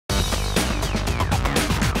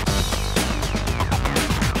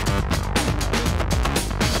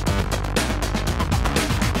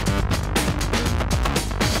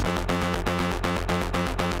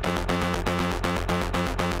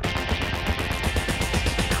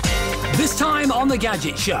This time on the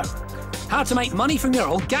Gadget Show, how to make money from your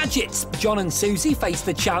old gadgets. John and Susie face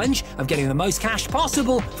the challenge of getting the most cash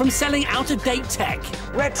possible from selling out-of-date tech.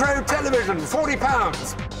 Retro television,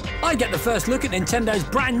 £40. I get the first look at Nintendo's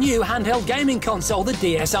brand new handheld gaming console, the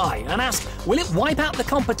DSi, and ask, will it wipe out the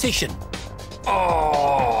competition?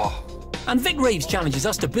 Oh! And Vic Reeves challenges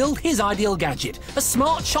us to build his ideal gadget, a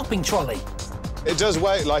smart shopping trolley. It does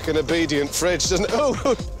wait like an obedient fridge, doesn't it?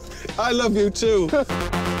 Oh, I love you too.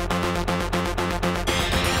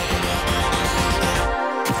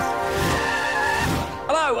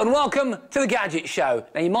 Hello and welcome to the Gadget Show.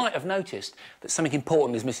 Now, you might have noticed that something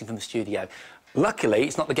important is missing from the studio. Luckily,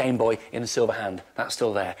 it's not the Game Boy in the silver hand. That's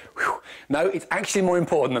still there. Whew. No, it's actually more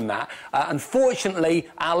important than that. Unfortunately,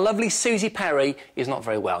 our lovely Susie Perry is not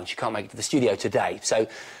very well and she can't make it to the studio today. So,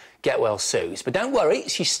 get well, Suze. But don't worry,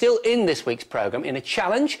 she's still in this week's programme in a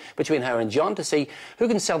challenge between her and John to see who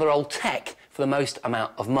can sell their old tech for the most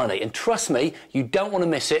amount of money. And trust me, you don't want to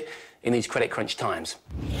miss it in these credit crunch times.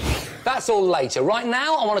 That's all later. Right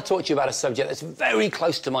now, I want to talk to you about a subject that's very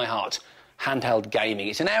close to my heart. Handheld gaming.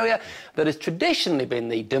 It's an area that has traditionally been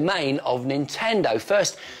the domain of Nintendo,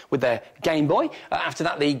 first with their Game Boy, after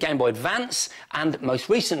that the Game Boy Advance, and most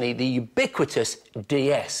recently the ubiquitous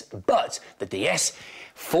DS. But the DS,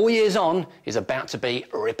 4 years on, is about to be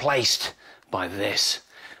replaced by this,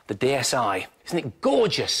 the DSi. Isn't it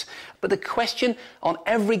gorgeous? But the question on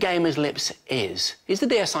every gamer's lips is the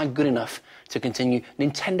DSi good enough to continue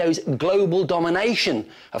Nintendo's global domination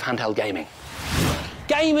of handheld gaming?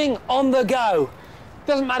 Gaming on the go.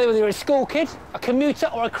 Doesn't matter whether you're a school kid, a commuter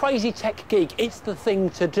or a crazy tech geek, it's the thing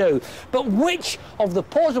to do. But which of the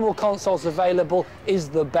portable consoles available is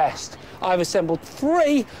the best? I've assembled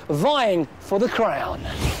 3 vying for the crown.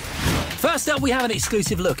 First up, we have an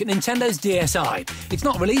exclusive look at Nintendo's DSi. It's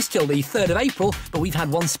not released till the 3rd of April, but we've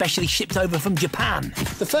had one specially shipped over from Japan.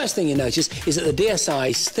 The first thing you notice is that the DSi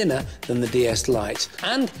is thinner than the DS Lite,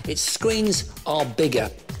 and its screens are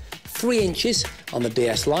bigger. 3 inches on the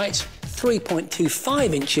DS Lite,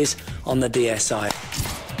 3.25 inches on the DSi.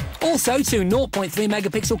 Also, 2 0.3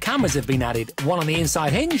 megapixel cameras have been added, one on the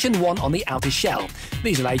inside hinge and one on the outer shell.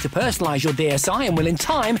 These allow you to personalise your DSi and will in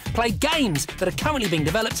time play games that are currently being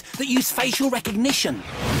developed that use facial recognition.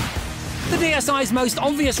 The DSi's most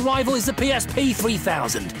obvious rival is the PSP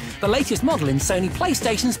 3000, the latest model in Sony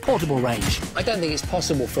PlayStation's portable range. I don't think it's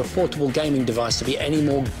possible for a portable gaming device to be any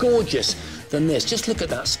more gorgeous than this. Just look at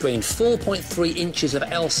that screen, 4.3 inches of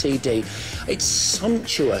LCD. It's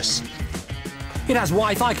sumptuous. It has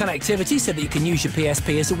Wi-Fi connectivity so that you can use your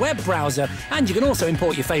PSP as a web browser, and you can also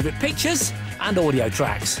import your favourite pictures and audio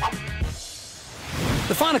tracks.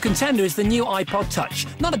 The final contender is the new iPod Touch.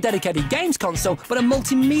 Not a dedicated games console, but a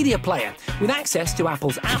multimedia player. With access to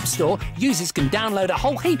Apple's App Store, users can download a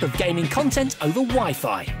whole heap of gaming content over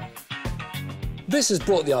Wi-Fi. This has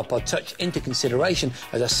brought the iPod Touch into consideration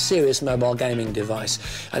as a serious mobile gaming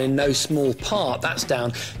device, and in no small part that's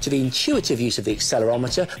down to the intuitive use of the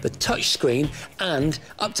accelerometer, the touch screen, and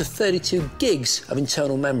up to 32 gigs of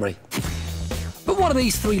internal memory. But what do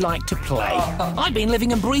these 3 like to play? I've been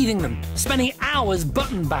living and breathing them, spending hours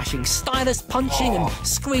button bashing, stylus punching and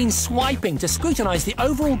screen swiping to scrutinise the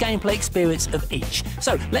overall gameplay experience of each.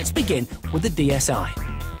 So let's begin with the DSi.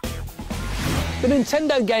 The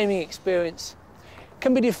Nintendo gaming experience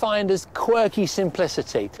can be defined as quirky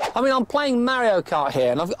simplicity. I mean, I'm playing Mario Kart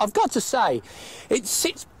here, and I've got to say, it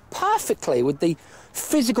sits perfectly with the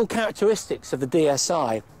physical characteristics of the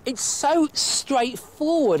DSi. It's so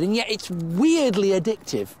straightforward, and yet it's weirdly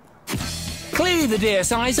addictive. Clearly the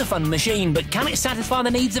DSi is a fun machine, but can it satisfy the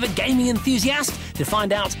needs of a gaming enthusiast? To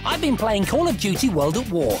find out, I've been playing Call of Duty World at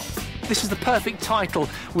War. This is the perfect title,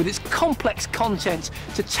 with its complex content,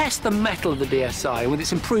 to test the mettle of the DSi. With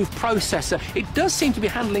its improved processor, it does seem to be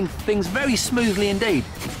handling things very smoothly indeed.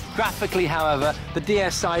 Graphically, however, the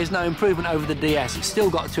DSi is no improvement over the DS. It's still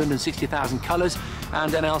got 260,000 colours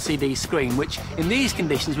and an LCD screen, which in these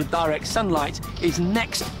conditions with direct sunlight is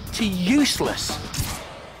next to useless.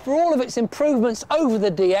 For all of its improvements over the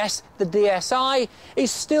DS, the DSi is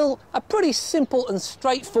still a pretty simple and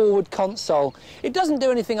straightforward console. It doesn't do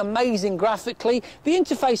anything amazing graphically. The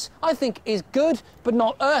interface, I think, is good, but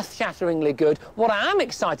not earth-shatteringly good. What I am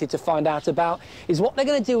excited to find out about is what they're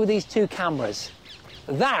going to do with these 2 cameras.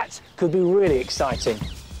 That could be really exciting.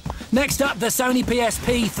 Next up, the Sony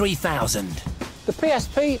PSP 3000. The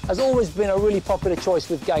PSP has always been a really popular choice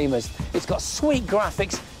with gamers. It's got sweet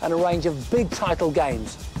graphics and a range of big title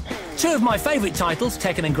games. 2 of my favourite titles,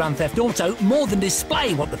 Tekken and Grand Theft Auto, more than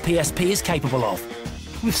display what the PSP is capable of.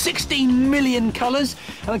 With 16 million colours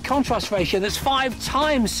and a contrast ratio that's 5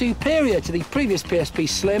 times superior to the previous PSP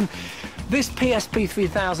Slim, this PSP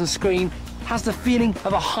 3000 screen has the feeling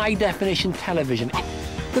of a high-definition television.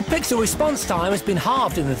 The pixel response time has been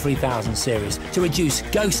halved in the 3000 series to reduce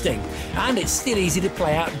ghosting, and it's still easy to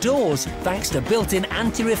play outdoors thanks to built-in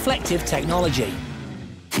anti-reflective technology.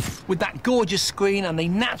 With that gorgeous screen and the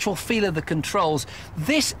natural feel of the controls,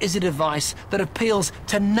 this is a device that appeals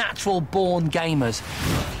to natural-born gamers.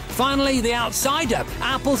 Finally, the outsider,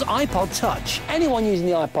 Apple's iPod Touch. Anyone using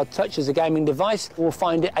the iPod Touch as a gaming device will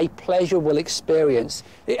find it a pleasurable experience.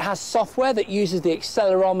 It has software that uses the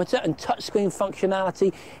accelerometer and touchscreen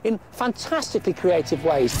functionality in fantastically creative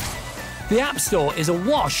ways. The App Store is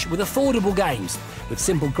awash with affordable games. With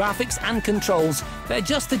simple graphics and controls, they're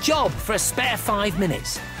just the job for a spare 5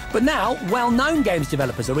 minutes. But now, well-known games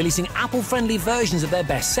developers are releasing Apple-friendly versions of their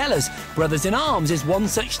bestsellers. Brothers in Arms is one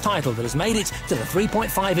such title that has made it to the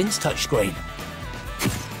 3.5-inch touchscreen.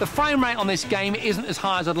 The frame rate on this game isn't as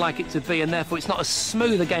high as I'd like it to be, and therefore it's not as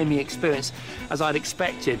smooth a gaming experience as I'd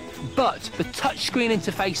expected. But the touchscreen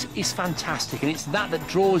interface is fantastic, and it's that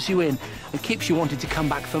draws you in and keeps you wanting to come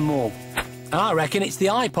back for more. And I reckon it's the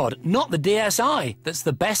iPod, not the DSi, that's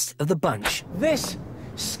the best of the bunch. This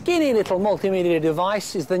skinny little multimedia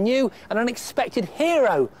device is the new and unexpected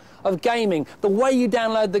hero of gaming. The way you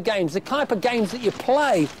download the games, the type of games that you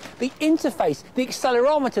play, the interface, the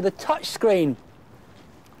accelerometer, the touchscreen.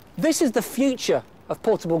 This is the future of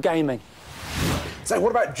portable gaming. So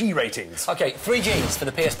what about G ratings? OK, 3 Gs for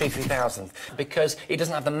the PSP 3000, because it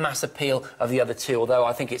doesn't have the mass appeal of the other two, although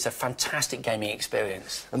I think it's a fantastic gaming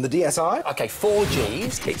experience. And the DSi? OK, 4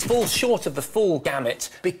 Gs. It falls short of the full gamut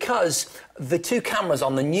because the 2 cameras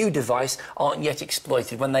on the new device aren't yet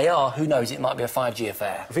exploited. When they are, who knows, it might be a 5G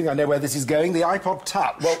affair. I think I know where this is going, the iPod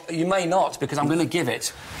Touch. Well, you may not, because I'm going to give it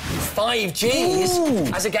 5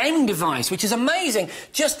 Gs as a gaming device, which is amazing.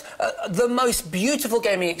 Just the most beautiful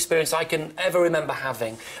gaming experience I can ever remember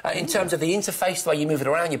having. In terms of the interface, the way you move it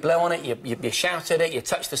around, you blow on it, you shout at it, you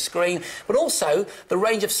touch the screen, but also the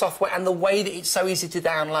range of software and the way that it's so easy to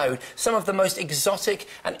download. Some of the most exotic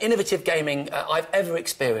and innovative gaming I've ever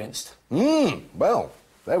experienced. Well,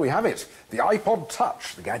 there we have it. The iPod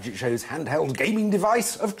Touch, the Gadget Show's handheld gaming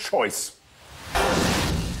device of choice.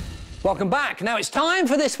 Welcome back. Now it's time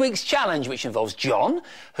for this week's challenge, which involves John,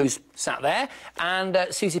 who's sat there, and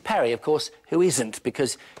Susie Perry, of course, who isn't,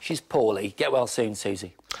 because she's poorly. Get well soon,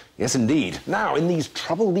 Susie. Yes, indeed. Now, in these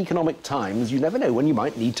troubled economic times, you never know when you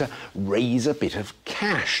might need to raise a bit of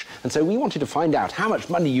cash. And so we wanted to find out how much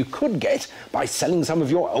money you could get by selling some of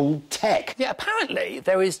your old tech. Yeah, apparently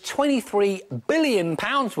there is £23 billion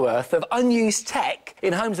worth of unused tech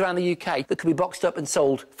in homes around the UK that could be boxed up and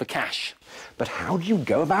sold for cash. But how do you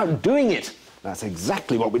go about doing it? That's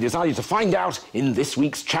exactly what we decided to find out in this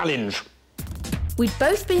week's challenge. We'd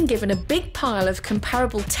both been given a big pile of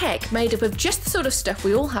comparable tech made up of just the sort of stuff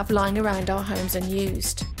we all have lying around our homes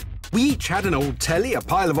unused. We each had an old telly, a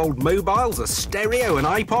pile of old mobiles, a stereo, an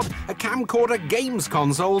iPod, a camcorder, games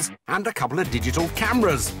consoles, and a couple of digital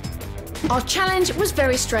cameras. Our challenge was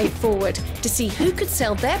very straightforward, to see who could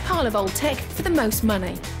sell their pile of old tech for the most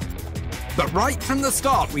money. But right from the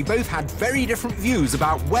start, we both had very different views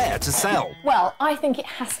about where to sell. Well, I think it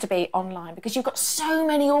has to be online because you've got so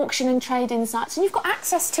many auction and trade-in sites and you've got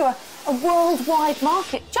access to a worldwide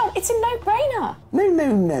market. John, it's a no-brainer.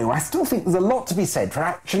 No. I still think there's a lot to be said for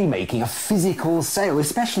actually making a physical sale,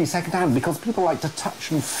 especially second-hand, because people like to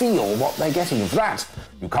touch and feel what they're getting. For that,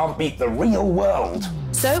 you can't beat the real world.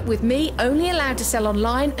 So, with me only allowed to sell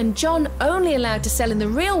online and John only allowed to sell in the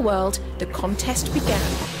real world, the contest began.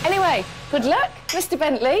 Anyway, good luck, Mr.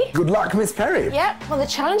 Bentley. Good luck, Miss Perry. Yep, well, the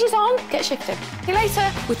challenge is on. Get shifted. See you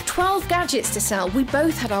later. With 12 gadgets to sell, we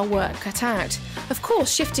both had our work cut out. Of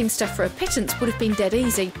course, shifting stuff for a pittance would have been dead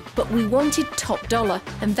easy, but we wanted top dollar,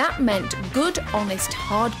 and that meant good, honest,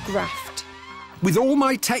 hard graft. With all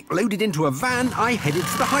my tech loaded into a van, I headed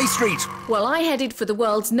for the high street. Well, I headed for the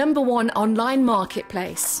world's #1 online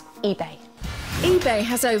marketplace, eBay. eBay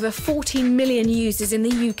has over 14 million users in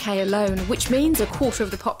the UK alone, which means a quarter of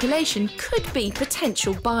the population could be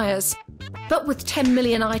potential buyers. But with 10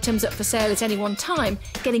 million items up for sale at any one time,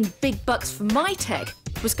 getting big bucks for my tech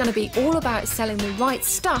was going to be all about selling the right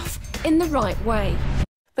stuff in the right way.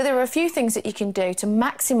 But there are a few things that you can do to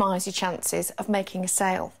maximise your chances of making a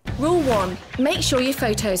sale. Rule 1. Make sure your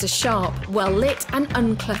photos are sharp, well lit and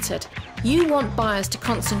uncluttered. You want buyers to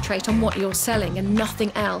concentrate on what you're selling and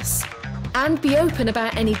nothing else. And be open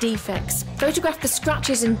about any defects. Photograph the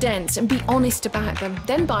scratches and dents and be honest about them.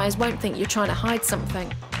 Then buyers won't think you're trying to hide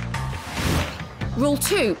something. Rule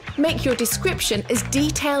 2. Make your description as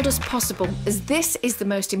detailed as possible, as this is the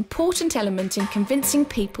most important element in convincing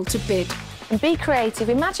people to bid. And be creative.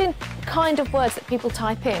 Imagine the kind of words that people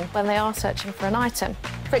type in when they are searching for an item.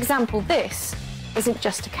 For example, this isn't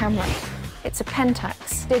just a camera. It's a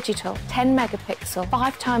Pentax, digital, 10 megapixel,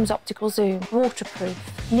 5x optical zoom, waterproof,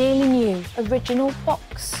 nearly new, original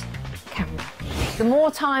box camera. The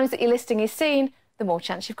more times that your listing is seen, the more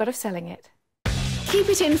chance you've got of selling it. Keep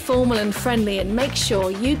it informal and friendly and make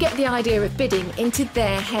sure you get the idea of bidding into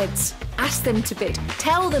their heads. Ask them to bid,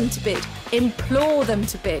 tell them to bid, implore them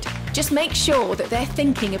to bid. Just make sure that they're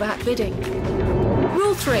thinking about bidding.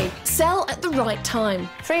 Rule 3. Sell at the right time.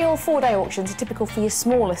 3 or 4 day auctions are typical for your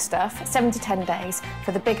smaller stuff, 7 to 10 days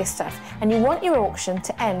for the bigger stuff. And you want your auction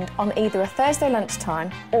to end on either a Thursday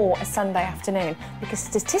lunchtime or a Sunday afternoon, because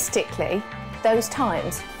statistically, those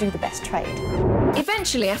times do the best trade.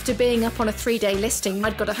 Eventually, after being up on a 3-day listing,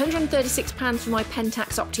 I'd got £136 for my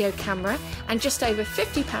Pentax Optio camera and just over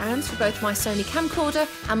 £50 for both my Sony camcorder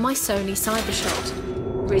and my Sony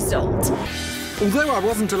Cybershot. Result. Although I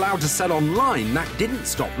wasn't allowed to sell online, that didn't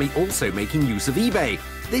stop me also making use of eBay.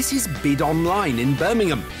 This is Bid Online in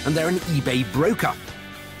Birmingham, and they're an eBay broker.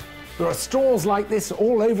 There are stores like this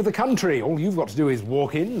all over the country. All you've got to do is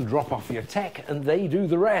walk in, drop off your tech, and they do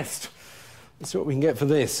the rest. Let's see what we can get for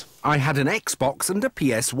this. I had an Xbox and a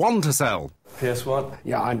PS1 to sell. PS1?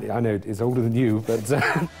 Yeah, I know it's older than you, but...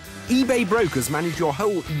 eBay brokers manage your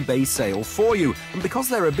whole eBay sale for you, and because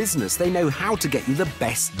they're a business, they know how to get you the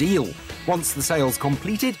best deal. Once the sale's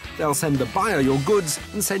completed, they'll send the buyer your goods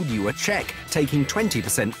and send you a cheque, taking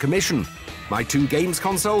 20% commission. My 2 games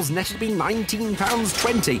consoles netted me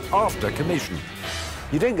 £19.20 after commission.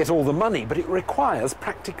 You don't get all the money, but it requires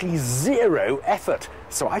practically zero effort.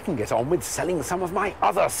 So I can get on with selling some of my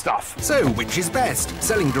other stuff. So, which is best,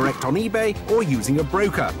 selling direct on eBay or using a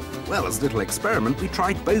broker? Well, as a little experiment, we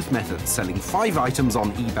tried both methods, selling 5 items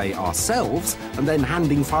on eBay ourselves and then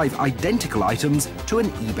handing 5 identical items to an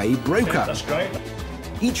eBay broker. That's great.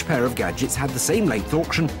 Each pair of gadgets had the same length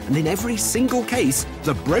auction, and in every single case,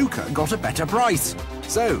 the broker got a better price.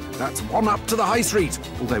 So, that's one up to the high street,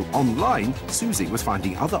 although online, Susie was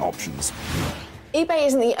finding other options. eBay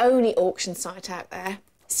isn't the only auction site out there.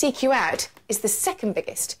 CQ Out is the second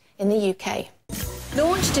biggest in the UK.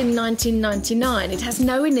 Launched in 1999, it has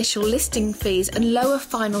no initial listing fees and lower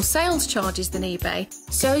final sales charges than eBay,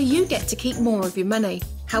 so you get to keep more of your money.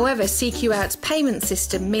 However, CQ Out's payment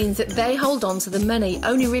system means that they hold on to the money,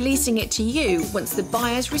 only releasing it to you once the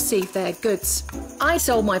buyers receive their goods. I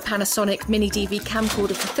sold my Panasonic Mini DV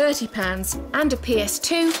camcorder for £30 and a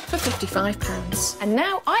PS2 for £55. And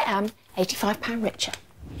now I am £85 richer.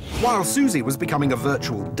 While Susie was becoming a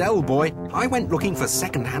virtual Dell boy, I went looking for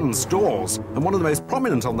second-hand stores, and one of the most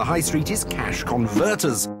prominent on the high street is Cash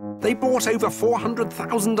Converters. They bought over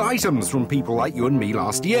 400,000 items from people like you and me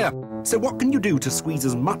last year. So what can you do to squeeze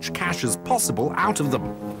as much cash as possible out of them?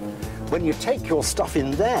 When you take your stuff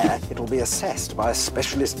in there, it'll be assessed by a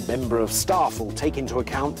specialist member of staff who'll take into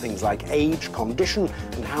account things like age, condition,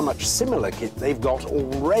 and how much similar kit they've got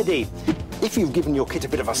already. If you've given your kit a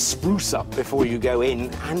bit of a spruce up before you go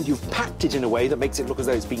in and you've packed it in a way that makes it look as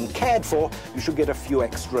though it's been cared for, you should get a few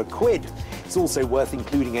extra quid. It's also worth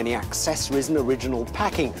including any accessories and original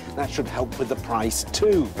packing. That should help with the price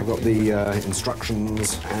too. I've got the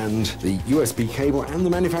instructions and the USB cable and the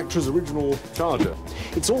manufacturer's original charger.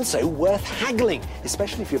 It's also worth haggling,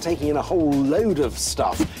 especially if you're taking in a whole load of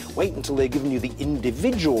stuff. Wait until they've given you the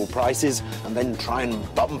individual prices and then try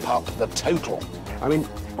and bump up the total. I mean,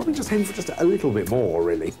 probably just aim for just a little bit more,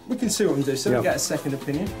 really. We can see what we can do, so we get a second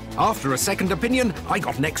opinion. After a second opinion, I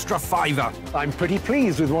got an extra £5. I'm pretty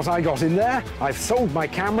pleased with what I got in there. I've sold my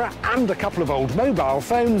camera and a couple of old mobile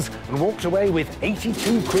phones and walked away with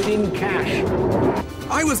 82 quid in cash.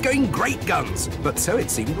 I was going great guns, but so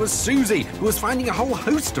it seemed was Susie, who was finding a whole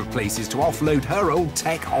host of places to offload her old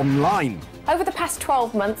tech online. Over the past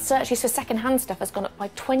 12 months, searches for second-hand stuff has gone up by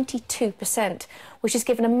 22%, which has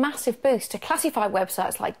given a massive boost to classified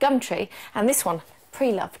websites like Gumtree and this one,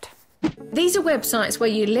 Pre-Loved. These are websites where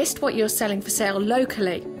you list what you're selling for sale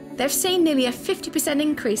locally. They've seen nearly a 50%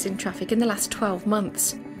 increase in traffic in the last 12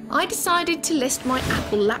 months. I decided to list my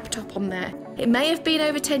Apple laptop on there. It may have been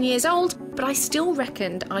over 10 years old, but I still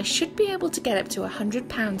reckoned I should be able to get up to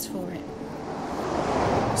 £100 for it.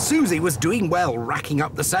 Susie was doing well, racking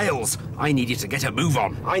up the sales. I needed to get a move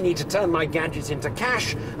on. I need to turn my gadgets into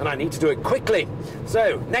cash, and I need to do it quickly.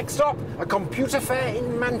 So, next stop, a computer fair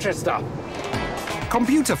in Manchester.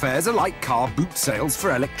 Computer fairs are like car boot sales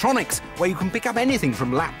for electronics, where you can pick up anything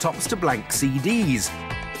from laptops to blank CDs.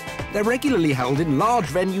 They're regularly held in large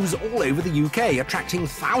venues all over the UK, attracting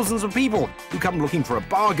thousands of people who come looking for a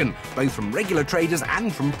bargain, both from regular traders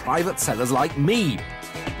and from private sellers like me.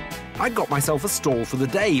 I'd got myself a stall for the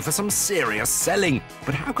day for some serious selling,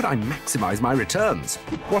 but how could I maximise my returns?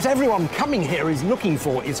 What everyone coming here is looking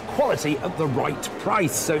for is quality at the right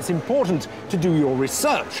price, so it's important to do your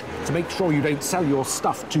research to make sure you don't sell your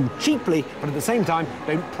stuff too cheaply, but at the same time,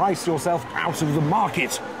 don't price yourself out of the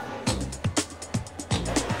market.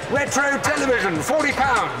 Retro television,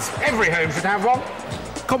 £40. Every home should have one.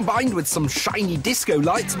 Combined with some shiny disco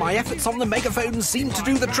lights, my efforts on the megaphone seemed to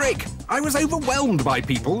do the trick. I was overwhelmed by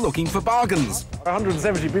people looking for bargains.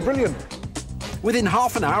 170 would be brilliant. Within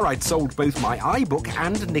half an hour, I'd sold both my iBook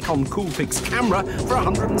and Nikon Coolpix camera for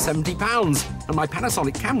 £170 and my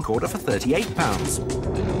Panasonic camcorder for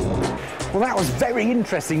 £38. Well, that was very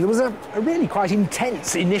interesting. There was a really quite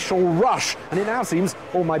intense initial rush, and it now seems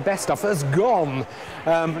all my best stuff has gone.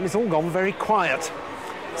 And it's all gone very quiet.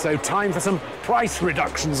 So time for some price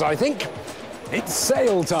reductions, I think. It's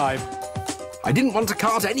sale time. I didn't want to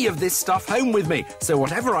cart any of this stuff home with me, so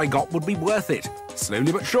whatever I got would be worth it.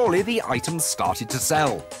 Slowly but surely, the items started to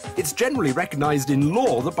sell. It's generally recognised in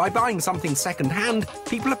law that by buying something second-hand,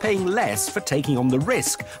 people are paying less for taking on the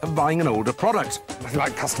risk of buying an older product. Nothing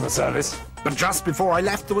like customer service. But just before I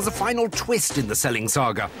left, there was a final twist in the selling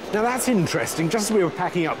saga. Now that's interesting. Just as we were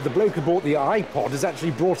packing up, the bloke who bought the iPod has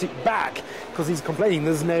actually brought it back because he's complaining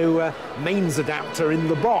there's no mains adapter in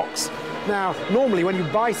the box. Now, normally when you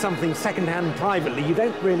buy something second-hand privately, you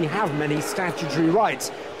don't really have many statutory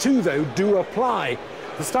rights. Two, though, do apply.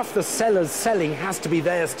 The stuff the seller's selling has to be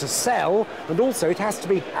theirs to sell, and also it has to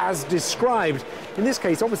be as described. In this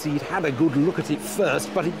case, obviously, he'd had a good look at it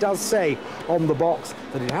first, but it does say on the box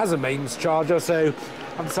that it has a mains charger, so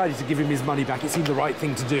I've decided to give him his money back. It seemed the right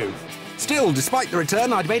thing to do. Still, despite the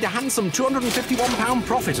return, I'd made a handsome £251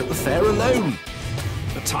 profit at the fair alone.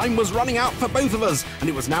 The time was running out for both of us, and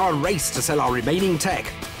it was now a race to sell our remaining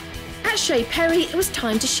tech. At Shea Perry, it was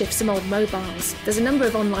time to shift some old mobiles. There's a number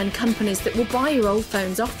of online companies that will buy your old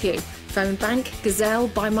phones off you. PhoneBank, Gazelle,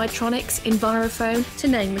 BuyMyTronics, Envirophone, to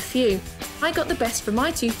name a few. I got the best for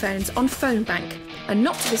my two phones on PhoneBank, and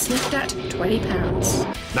not to be sniffed at,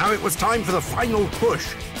 £20. Now it was time for the final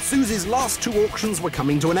push. Susie's last two auctions were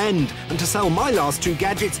coming to an end, and to sell my last two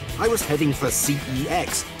gadgets, I was heading for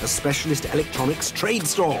CEX, a specialist electronics trade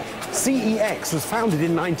store. CEX was founded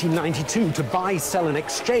in 1992 to buy, sell and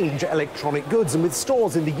exchange electronic goods, and with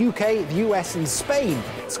stores in the UK, the US and Spain.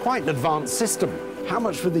 It's quite an advanced system. How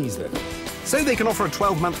much for these then? So they can offer a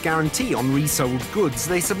 12-month guarantee on resold goods.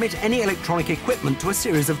 They submit any electronic equipment to a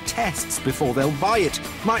series of tests before they'll buy it.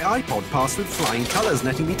 My iPod passed with flying colours,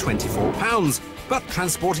 netting me £24. But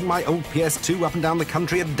transporting my old PS2 up and down the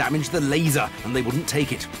country had damaged the laser, and they wouldn't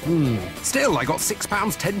take it. Still, I got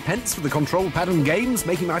 £6 10 for the control pad and games,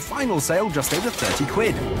 making my final sale just over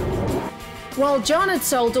 £30. While John had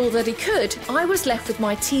sold all that he could, I was left with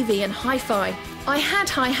my TV and hi-fi. I had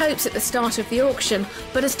high hopes at the start of the auction,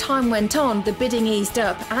 but as time went on, the bidding eased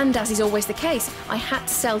up, and as is always the case, I had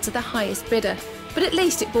to sell to the highest bidder. But at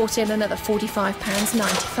least it brought in another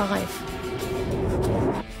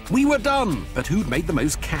 £45.95. We were done, but who'd made the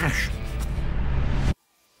most cash?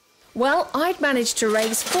 Well, I'd managed to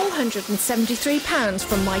raise £473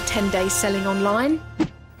 from my 10 days selling online.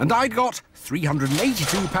 And I'd got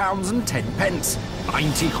 £382 10,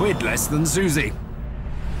 90 quid less than Susie.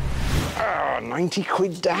 90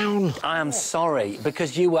 quid down. I am sorry,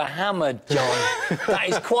 because you were hammered, John. That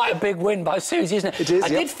is quite a big win by Susie, isn't it? It is, I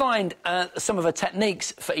did find some of her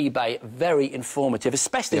techniques for eBay very informative,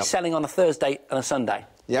 especially selling on a Thursday and a Sunday.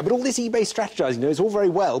 Yeah, but all this eBay strategizing, is all very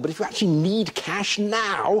well, but if you actually need cash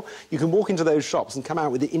now, you can walk into those shops and come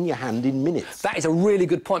out with it in your hand in minutes. That is a really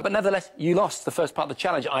good point, but nevertheless, you lost the first part of the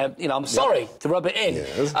challenge. I'm sorry to rub it in,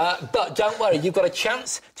 yes. But don't worry, you've got a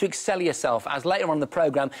chance to excel yourself, as later on in the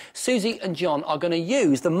programme, Susie and John are going to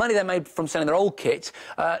use the money they made from selling their old kit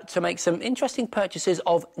to make some interesting purchases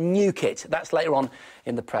of new kit. That's later on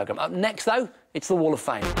in the programme. Up next, though, it's the Wall of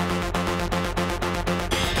Fame.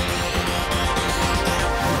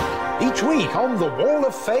 Each week on the Wall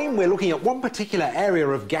of Fame, we're looking at one particular area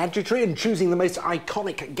of gadgetry and choosing the most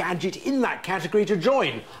iconic gadget in that category to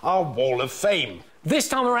join our Wall of Fame. This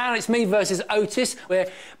time around, it's me versus Otis. We're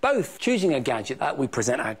both choosing a gadget. We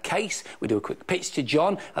present our case, we do a quick pitch to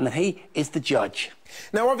John, and then he is the judge.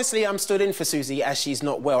 Now, obviously, I'm stood in for Susie as she's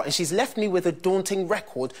not well, and she's left me with a daunting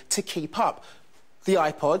record to keep up. The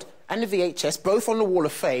iPod and the VHS, both on the Wall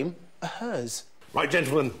of Fame, are hers. Right,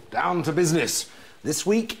 gentlemen, down to business. This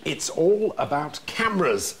week, it's all about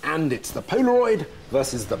cameras, and it's the Polaroid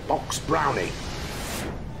versus the Box Brownie.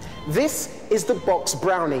 This is the Box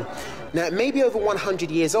Brownie. Now, it may be over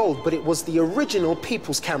 100 years old, but it was the original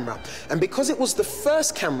people's camera. And because it was the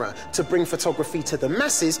first camera to bring photography to the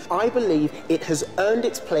masses, I believe it has earned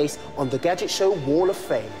its place on the Gadget Show Wall of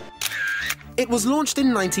Fame. It was launched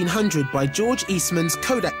in 1900 by George Eastman's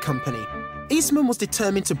Kodak company. Eastman was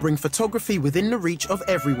determined to bring photography within the reach of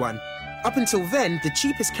everyone. Up until then, the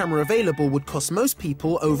cheapest camera available would cost most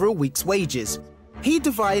people over a week's wages. He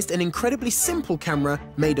devised an incredibly simple camera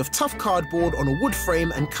made of tough cardboard on a wood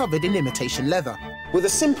frame and covered in imitation leather. With a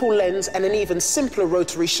simple lens and an even simpler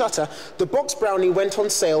rotary shutter, the Box Brownie went on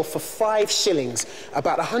sale for 5 shillings,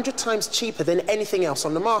 about 100 times cheaper than anything else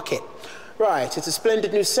on the market. Right, it's a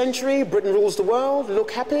splendid new century, Britain rules the world,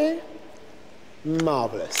 look happy?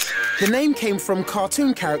 Marvellous. The name came from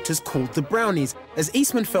cartoon characters called the Brownies, as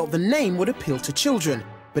Eastman felt the name would appeal to children.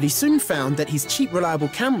 But he soon found that his cheap, reliable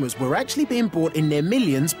cameras were actually being bought in their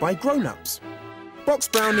millions by grown-ups. Box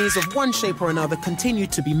Brownies of one shape or another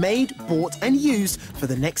continued to be made, bought and used for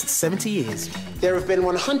the next 70 years. There have been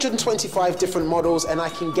 125 different models, and I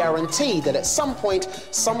can guarantee that at some point,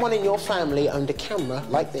 someone in your family owned a camera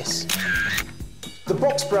like this. The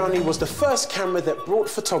Box Brownie was the first camera that brought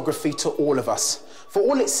photography to all of us. For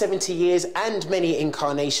all its 70 years and many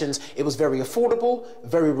incarnations, it was very affordable,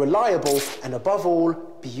 very reliable, and above all,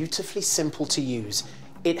 beautifully simple to use.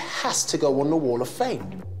 It has to go on the Wall of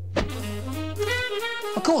Fame.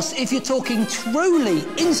 Of course, if you're talking truly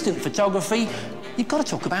instant photography, you've got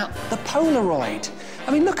to talk about the Polaroid.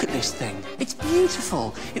 I mean, look at this thing. It's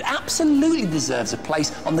beautiful. It absolutely deserves a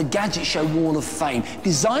place on the Gadget Show Wall of Fame.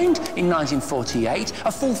 Designed in 1948,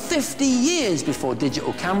 a full 50 years before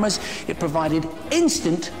digital cameras, it provided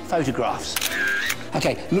instant photographs.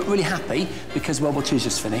 OK, look really happy because World War II's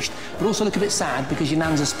just finished, but also look a bit sad because your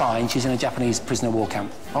nan's a spy and she's in a Japanese prisoner of war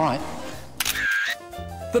camp. All right.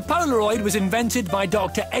 The Polaroid was invented by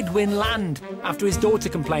Dr. Edwin Land after his daughter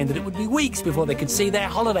complained that it would be weeks before they could see their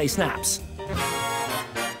holiday snaps.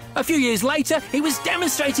 A few years later, he was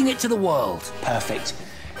demonstrating it to the world. Perfect.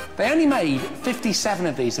 They only made 57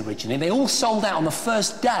 of these originally. They all sold out on the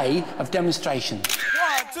first day of demonstration.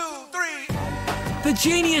 1, 2, 3. The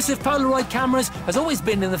genius of Polaroid cameras has always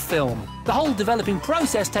been in the film. The whole developing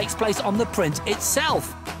process takes place on the print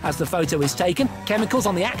itself. As the photo is taken, chemicals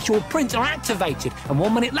on the actual print are activated, and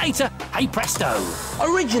 1 minute later, hey presto!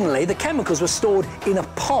 Originally, the chemicals were stored in a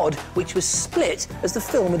pod which was split as the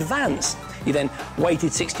film advanced. You then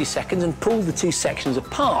waited 60 seconds and pulled the two sections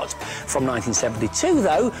apart. From 1972,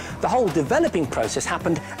 though, the whole developing process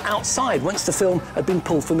happened outside once the film had been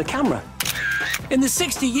pulled from the camera. In the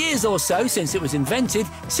 60 years or so since it was invented,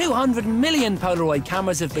 200 million Polaroid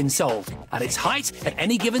cameras have been sold. At its height, at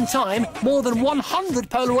any given time, more than 100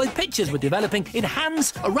 Polaroid pictures were developing in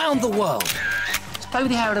hands around the world. Just play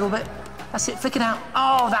with your hair a little bit. That's it, flick it out.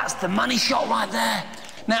 Oh, that's the money shot right there.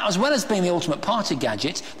 Now, as well as being the ultimate party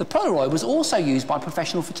gadget, the Polaroid was also used by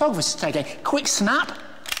professional photographers to take a quick snap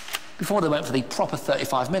before they went for the proper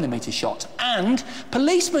 35mm shot. And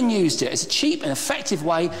policemen used it as a cheap and effective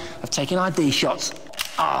way of taking ID shots.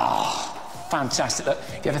 Ah, fantastic. Look,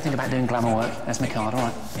 if you ever think about doing glamour work, there's my card, all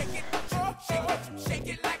right.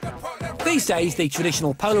 These days, the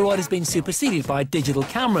traditional Polaroid has been superseded by digital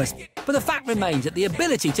cameras. But the fact remains that the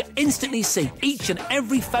ability to instantly see each and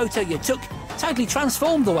every photo you took totally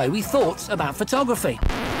transformed the way we thought about photography.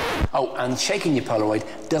 Oh, and shaking your Polaroid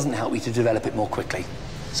doesn't help you to develop it more quickly.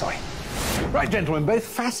 Sorry. Right, gentlemen, both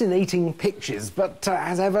fascinating pictures, but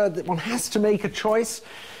as ever, one has to make a choice.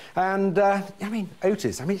 And, I mean,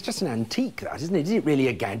 Otis, it's just an antique, that, isn't it? Is it really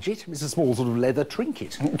a gadget? It's a small sort of leather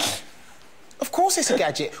trinket. Of course it's a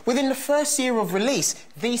gadget. Within the first year of release,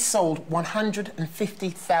 these sold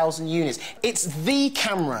 150,000 units. It's the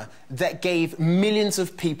camera that gave millions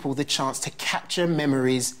of people the chance to capture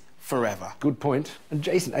memories forever. Good point. And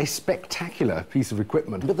Jason, a spectacular piece of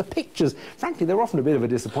equipment. But the pictures, frankly, they're often a bit of a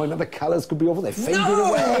disappointment. The colours could be awful, they're faded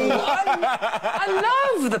away.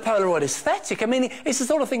 I love the Polaroid aesthetic. I mean, it's the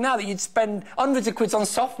sort of thing now that you'd spend hundreds of quids on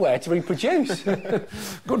software to reproduce.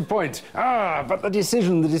 Good point. But the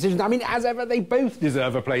decision, I mean, as ever, they both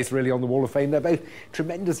deserve a place, really, on the Wall of Fame. They're both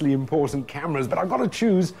tremendously important cameras, but I've got to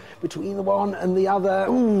choose between the one and the other.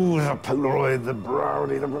 Ooh, the Polaroid, the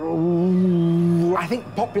Brownie, ooh. I think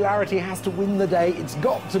popularity has to win the day. It's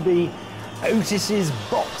got to be Otis's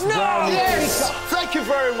Box Brownie. Yes! Thank you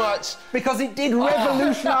very much. Because it did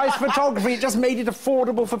revolutionise photography. It just made it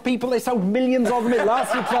affordable for people. They sold millions of them. It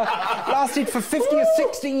lasted for 50 or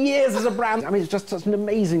 60 years as a brand. I mean, it's just such an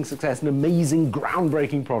amazing success, an amazing,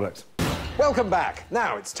 groundbreaking product. Welcome back.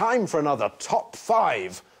 Now it's time for another Top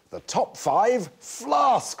 5. The Top 5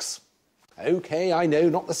 Flasks. OK, I know,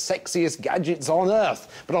 not the sexiest gadgets on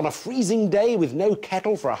Earth, but on a freezing day with no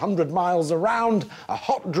kettle for 100 miles around, a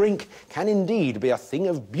hot drink can indeed be a thing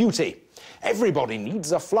of beauty. Everybody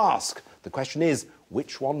needs a flask. The question is,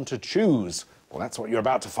 which one to choose? Well, that's what you're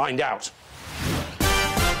about to find out.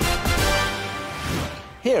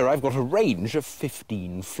 Here I've got a range of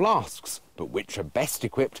 15 flasks, but which are best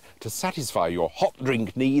equipped to satisfy your hot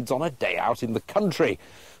drink needs on a day out in the country?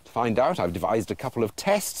 To find out, I've devised a couple of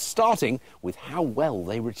tests, starting with how well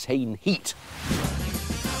they retain heat.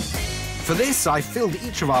 For this, I filled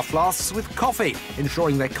each of our flasks with coffee,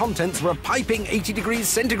 ensuring their contents were a piping 80 degrees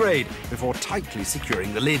centigrade before tightly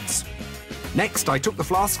securing the lids. Next, I took the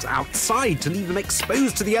flasks outside to leave them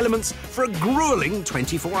exposed to the elements for a gruelling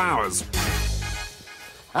 24 hours.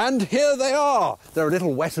 And here they are. They're a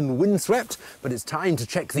little wet and windswept, but it's time to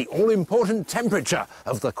check the all-important temperature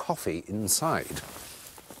of the coffee inside.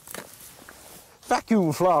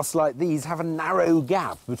 Vacuum flasks like these have a narrow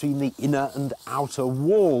gap between the inner and outer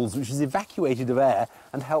walls, which is evacuated of air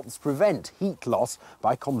and helps prevent heat loss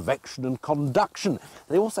by convection and conduction.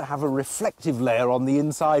 They also have a reflective layer on the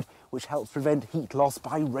inside, which helps prevent heat loss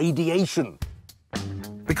by radiation.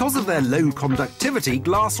 Because of their low conductivity,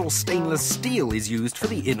 glass or stainless steel is used for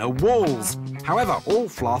the inner walls. However, all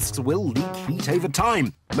flasks will leak heat over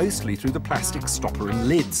time, mostly through the plastic stopper and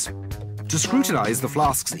lids. To scrutinise the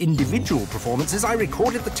flask's individual performances, I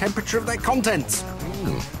recorded the temperature of their contents.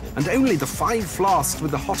 And only the 5 flasks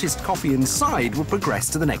with the hottest coffee inside will progress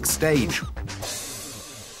to the next stage.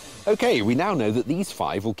 OK, we now know that these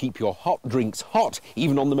 5 will keep your hot drinks hot,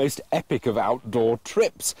 even on the most epic of outdoor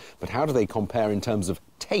trips. But how do they compare in terms of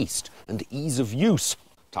taste and ease of use?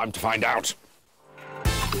 Time to find out.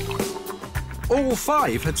 All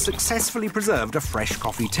 5 had successfully preserved a fresh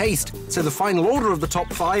coffee taste, so the final order of the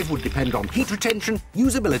top 5 would depend on heat retention,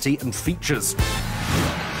 usability and features.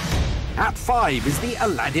 At 5 is the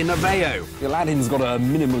Aladdin Aveo. The Aladdin's got a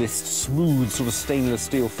minimalist, smooth sort of stainless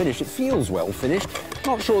steel finish. It feels well finished.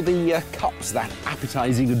 Not sure the cup's that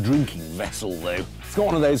appetising a drinking vessel, though. It's got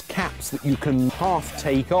one of those caps that you can half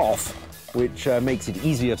take off, which makes it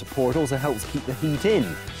easier to pour. It also helps keep the heat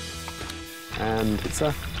in. And it's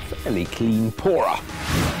a fairly clean pourer.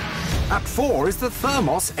 At 4 is the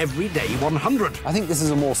Thermos Everyday 100. I think this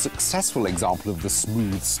is a more successful example of the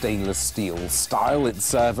smooth stainless steel style.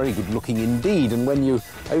 It's very good looking indeed, and when you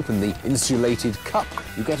open the insulated cup,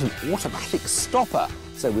 you get an automatic stopper.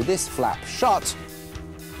 So with this flap shut,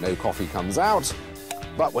 no coffee comes out,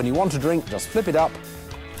 but when you want to drink, just flip it up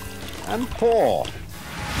and pour.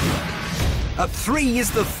 At 3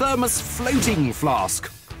 is the Thermos Floating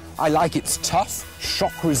Flask. I like its tough,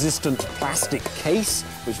 shock-resistant plastic case,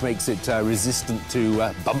 which makes it resistant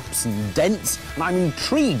to bumps and dents. And I'm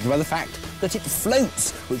intrigued by the fact that it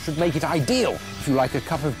floats, which would make it ideal if you like a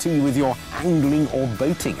cup of tea with your angling or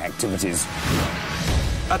boating activities.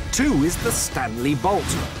 At 2 is the Stanley Bolt.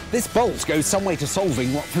 This bolt goes some way to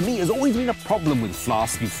solving what for me has always been a problem with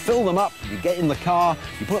flasks. You fill them up, you get in the car,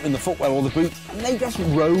 you put them in the footwell or the boot, and they just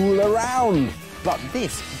roll around. But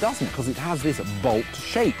this doesn't, because it has this bolt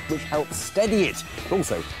shape, which helps steady it. It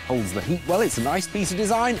also holds the heat well. It's a nice piece of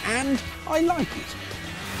design, and I like it.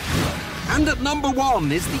 And at number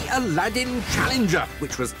 1 is the Aladdin Challenger,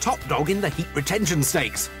 which was top dog in the heat retention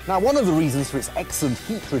stakes. Now, one of the reasons for its excellent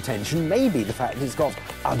heat retention may be the fact that it's got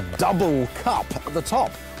a double cup at the top,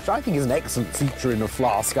 which I think is an excellent feature in a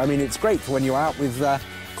flask. I mean, it's great for when you're out with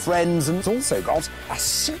friends, and it's also got a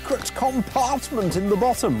secret compartment in the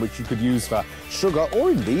bottom, which you could use for sugar or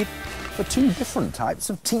indeed for 2 different types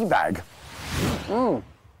of tea bag.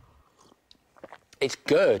 It's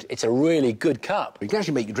good. It's a really good cup. You can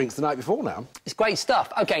actually make your drinks the night before now. It's great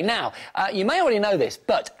stuff. OK, now, you may already know this,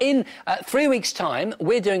 but in 3 weeks' time,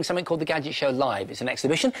 we're doing something called the Gadget Show Live. It's an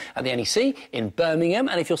exhibition at the NEC in Birmingham,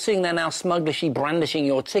 and if you're sitting there now smugglishly brandishing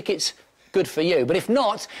your tickets, good for you. But if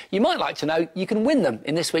not, you might like to know you can win them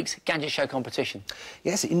in this week's Gadget Show competition.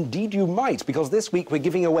 Yes, indeed you might, because this week we're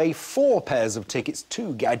giving away 4 pairs of tickets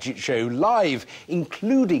to Gadget Show Live,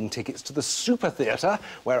 including tickets to the Super Theatre,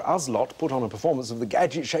 where us lot put on a performance of the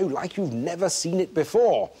Gadget Show like you've never seen it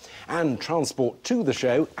before, and transport to the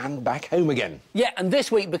show and back home again. Yeah, and this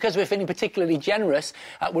week, because we're feeling particularly generous,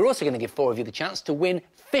 we're also going to give 4 of you the chance to win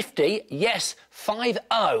 50, yes, 50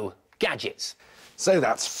 gadgets. So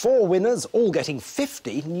that's 4 winners, all getting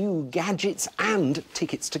 50 new gadgets and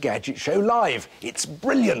tickets to Gadget Show Live. It's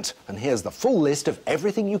brilliant. And here's the full list of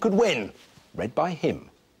everything you could win, read by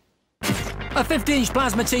him. A 50-inch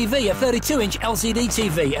plasma TV, a 32-inch LCD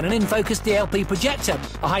TV and an in-focus DLP projector,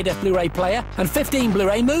 a high-def Blu-ray player and 15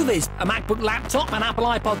 Blu-ray movies, a MacBook laptop, an Apple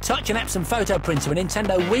iPod Touch, an Epson photo printer, a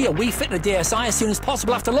Nintendo Wii, a Wii Fit and a DSi as soon as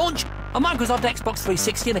possible after launch, a Microsoft Xbox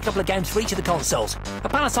 360 and a couple of games for each of the consoles, a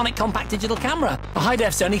Panasonic compact digital camera, a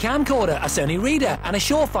high-def Sony camcorder, a Sony reader and a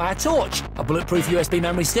Surefire torch, a bulletproof USB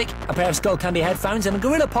memory stick, a pair of Skullcandy headphones and a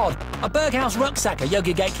Gorilla Pod, a Berghaus rucksack, a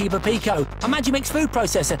Yoga Gatekeeper Pico, a Magimix food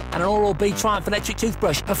processor and an Oral-B Triumph electric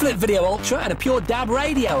toothbrush, a Flip Video Ultra and a Pure Dab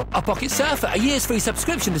radio, a Pocket Surfer, a year's free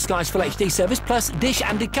subscription to Sky's Full HD service plus dish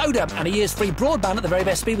and decoder, and a year's free broadband at the very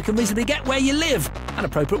best speed we can reasonably get where you live, an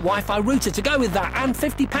appropriate Wi-Fi router to go with that, and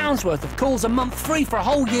 £50 worth of calls a month free for a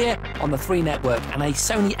whole year on the 3 network, and a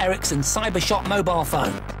Sony Ericsson CyberShot mobile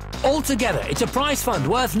phone. Altogether, it's a prize fund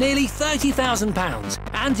worth nearly £30,000.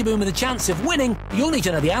 And to be with a chance of winning, you'll need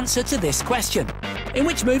to know the answer to this question. In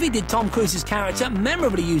which movie did Tom Cruise's character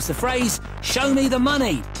memorably use the phrase, "Show me the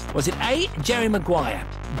money"? Was it A, Jerry Maguire,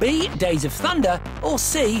 B, Days of Thunder, or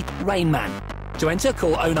C, Rain Man? To enter,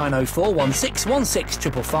 call 0904 16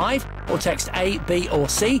 555 or text A, B or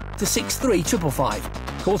C to 63555.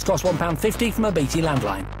 Calls cost £1.50 from a BT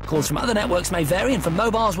landline. Calls from other networks may vary and from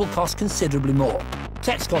mobiles will cost considerably more.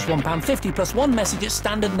 Text costs £1.50 plus one message at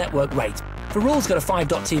standard network rate. For rules, go to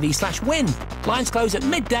 5.tv/win. Lines close at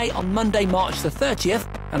midday on Monday, March the 30th.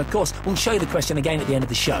 And of course, we'll show you the question again at the end of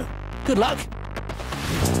the show. Good luck.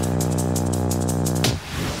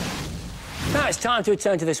 Now it's time to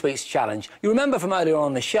return to this week's challenge. You remember from earlier on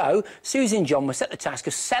in the show, Susie and John were set the task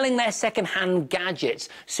of selling their second-hand gadgets.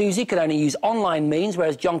 Susie could only use online means,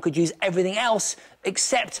 whereas John could use everything else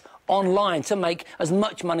except online to make as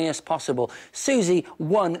much money as possible. Susie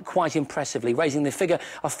won quite impressively, raising the figure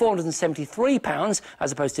of £473,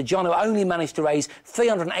 as opposed to John, who only managed to raise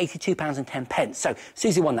 £382.10. So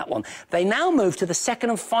Susie won that one. They now move to the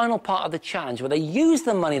second and final part of the challenge, where they use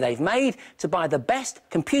the money they've made to buy the best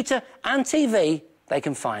computer and TV they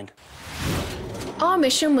can find. Our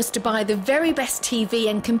mission was to buy the very best TV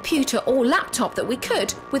and computer or laptop that we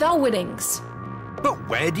could with our winnings. But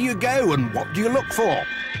where do you go and what do you look for?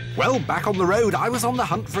 Well, back on the road, I was on the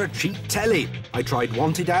hunt for a cheap telly. I tried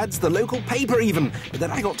wanted ads, the local paper even, but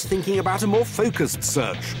then I got to thinking about a more focused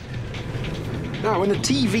search. Now, when a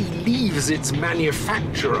TV leaves its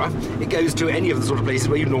manufacturer, it goes to any of the sort of places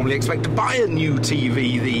where you normally expect to buy a new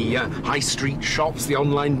TV, the high street shops, the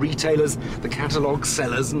online retailers, the catalogue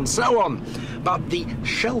sellers, and so on. But the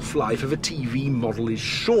shelf life of a TV model is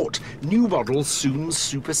short. New models soon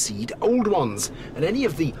supersede old ones, and any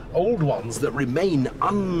of the old ones that remain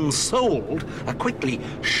unsold are quickly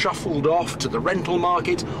shuffled off to the rental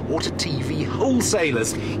market or to TV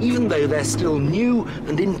wholesalers, even though they're still new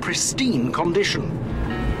and in pristine condition.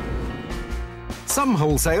 Some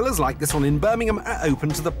wholesalers, like this one in Birmingham, are open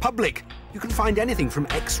to the public. You can find anything from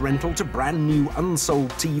ex-rental to brand new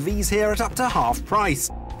unsold TVs here at up to half price.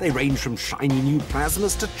 They range from shiny new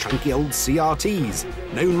plasmas to chunky old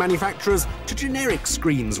CRTs, known manufacturers to generic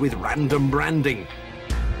screens with random branding.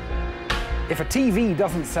 If a TV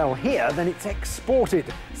doesn't sell here, then it's exported,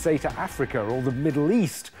 say to Africa or the Middle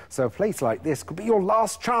East. So a place like this could be your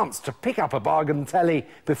last chance to pick up a bargain telly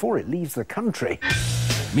before it leaves the country.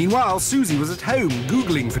 Meanwhile, Susie was at home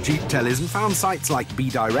Googling for cheap tellies and found sites like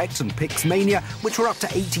BDirect and Pixmania, which were up to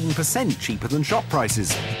 18% cheaper than shop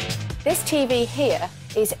prices. This TV here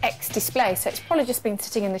is ex-display, so it's probably just been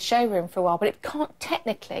sitting in the showroom for a while, but it can't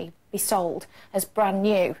technically be sold as brand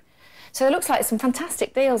new. So it looks like some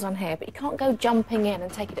fantastic deals on here, but you can't go jumping in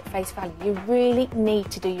and take it at face value. You really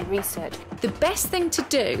need to do your research. The best thing to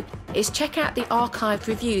do is check out the archived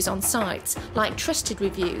reviews on sites like Trusted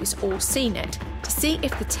Reviews or CNET to see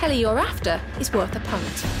if the telly you're after is worth a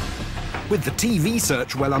punt. With the TV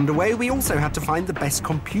search well underway, we also had to find the best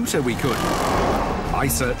computer we could. My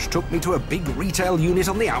search took me to a big retail unit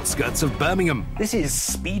on the outskirts of Birmingham. This is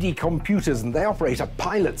Speedy Computers, and they operate a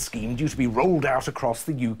pilot scheme due to be rolled out across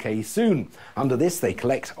the UK soon. Under this, they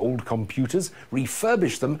collect old computers,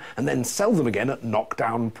 refurbish them, and then sell them again at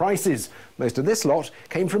knockdown prices. Most of this lot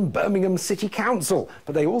came from Birmingham City Council,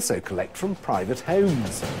 but they also collect from private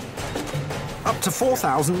homes. Up to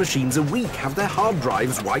 4,000 machines a week have their hard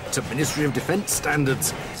drives wiped to Ministry of Defence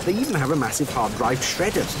standards. They even have a massive hard drive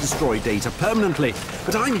shredder to destroy data permanently.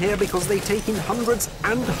 But I'm here because they take in hundreds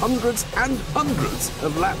and hundreds and hundreds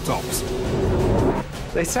of laptops.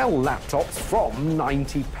 They sell laptops from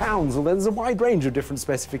 £90, although there's a wide range of different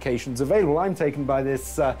specifications available. I'm taken by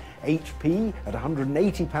this HP at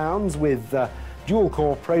 £180 with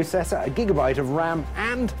dual-core processor, a gigabyte of RAM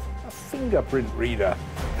and a fingerprint reader.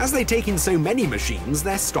 As they take in so many machines,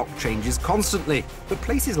 their stock changes constantly, but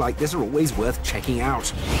places like this are always worth checking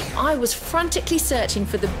out. I was frantically searching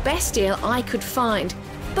for the best deal I could find.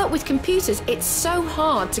 But with computers, it's so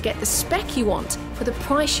hard to get the spec you want for the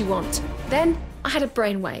price you want. Then I had a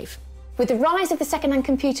brainwave. With the rise of the second-hand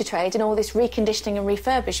computer trade and all this reconditioning and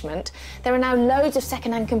refurbishment, there are now loads of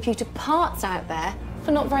second-hand computer parts out there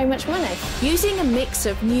for not very much money. Using a mix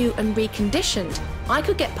of new and reconditioned, I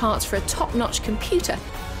could get parts for a top-notch computer.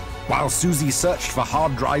 While Susie searched for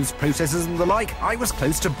hard drives, processors and the like, I was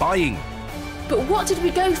close to buying. But what did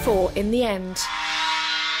we go for in the end?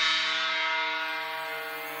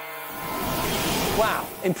 Wow,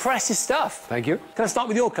 impressive stuff. Thank you. Can I start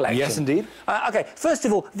with your collection? Yes, indeed. OK, first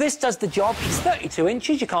of all, this does the job. It's 32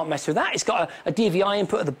 inches, you can't mess with that. It's got a DVI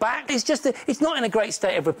input at the back. It's just, it's not in a great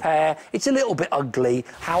state of repair. It's a little bit ugly.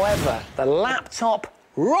 However, the laptop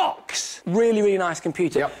rocks. Really, really nice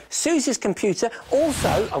computer. Yep. Susie's computer,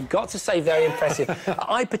 also, I've got to say, very impressive.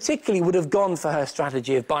 I particularly would have gone for her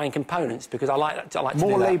strategy of buying components because I like to More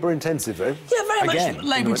do that. labour-intensive, though. Yeah, very much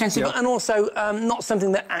labour-intensive, Yep. and also not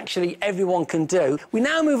something that actually everyone can do. We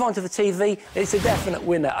now move on to the TV. It's a definite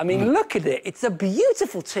winner. I mean, look at it. It's a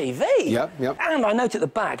beautiful TV. Yep, yep. And I note at the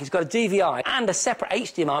back, it's got a DVI and a separate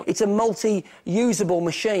HDMI. It's a multi-usable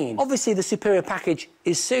machine. Obviously, the superior package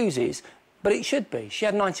is Susie's, but it should be. She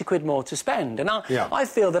had 90 quid more to spend. And I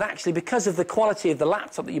feel that actually, because of the quality of the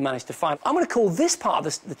laptop that you managed to find, I'm going to call this part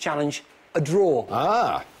of the challenge a draw.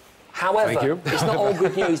 Ah. However, it's not all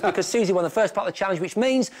good news because Susie won the first part of the challenge, which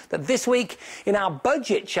means that this week, in our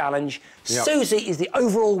budget challenge, Susie is the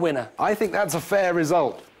overall winner. I think that's a fair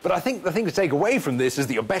result. But I think the thing to take away from this is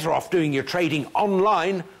that you're better off doing your trading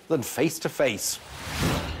online than face-to-face.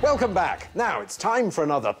 Welcome back. Now it's time for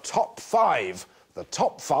another Top 5. The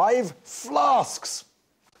Top 5 flasks.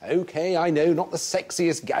 OK, I know, not the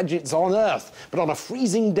sexiest gadgets on Earth, but on a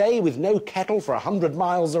freezing day with no kettle for 100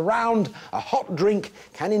 miles around, a hot drink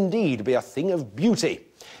can indeed be a thing of beauty.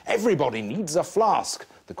 Everybody needs a flask.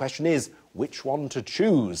 The question is, which one to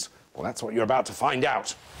choose? Well, that's what you're about to find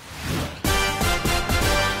out.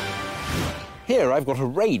 Here I've got a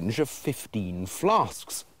range of 15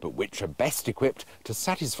 flasks, but which are best equipped to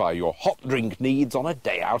satisfy your hot drink needs on a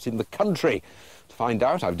day out in the country? To find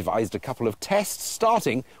out, I've devised a couple of tests,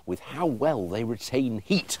 starting with how well they retain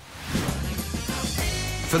heat.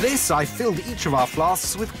 For this, I filled each of our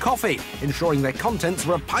flasks with coffee, ensuring their contents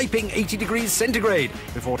were a piping 80 degrees centigrade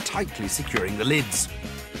before tightly securing the lids.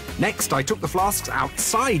 Next, I took the flasks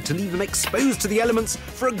outside to leave them exposed to the elements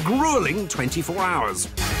for a gruelling 24 hours.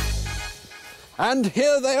 And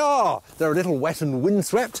here they are. They're a little wet and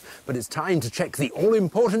windswept, but it's time to check the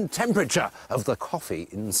all-important temperature of the coffee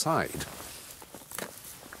inside.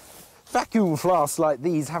 Vacuum flasks like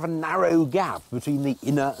these have a narrow gap between the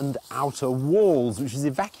inner and outer walls, which is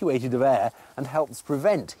evacuated of air and helps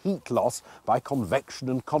prevent heat loss by convection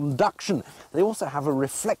and conduction. They also have a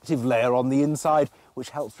reflective layer on the inside, which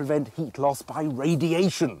helps prevent heat loss by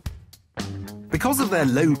radiation. Because of their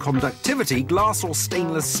low conductivity, glass or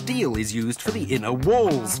stainless steel is used for the inner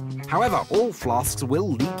walls. However, all flasks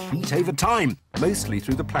will leak heat over time, mostly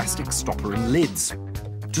through the plastic stopper and lids.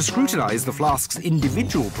 To scrutinise the flask's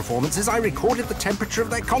individual performances, I recorded the temperature of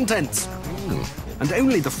their contents. And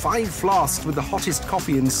only the 5 flasks with the hottest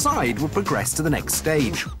coffee inside will progress to the next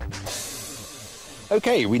stage.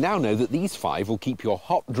 OK, we now know that these 5 will keep your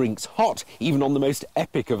hot drinks hot, even on the most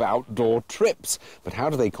epic of outdoor trips. But how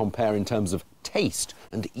do they compare in terms of taste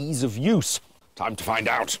and ease of use? Time to find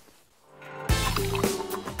out.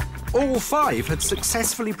 All 5 had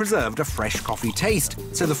successfully preserved a fresh coffee taste,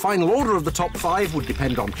 so the final order of the top 5 would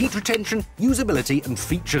depend on heat retention, usability and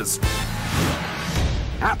features.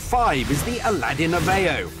 At 5 is the Aladdin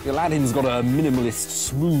Aveo. The Aladdin's got a minimalist,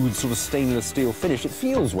 smooth sort of stainless steel finish. It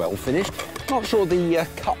feels well finished. Not sure the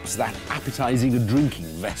cup's that appetising a drinking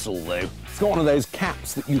vessel, though. It's got one of those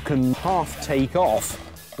caps that you can half take off,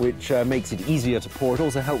 which makes it easier to pour. It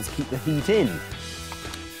also helps keep the heat in.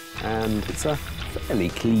 And it's a fairly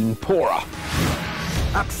clean pourer.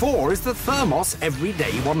 At 4 is the Thermos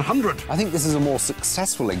Everyday 100. I think this is a more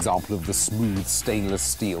successful example of the smooth stainless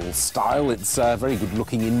steel style. It's very good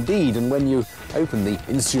looking indeed, and when you open the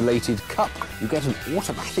insulated cup, you get an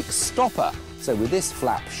automatic stopper. So with this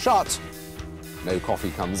flap shut, no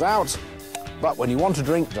coffee comes out, but when you want to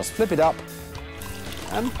drink, just flip it up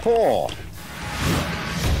and pour.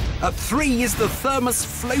 At 3 is the Thermos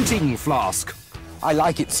Floating Flask. I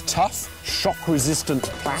like its tough, shock-resistant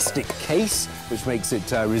plastic case, which makes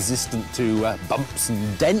it resistant to bumps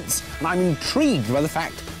and dents. And I'm intrigued by the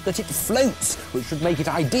fact that it floats, which would make it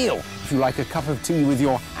ideal if you like a cup of tea with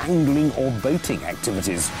your angling or boating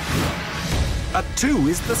activities. At 2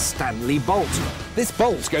 is the Stanley Bolt. This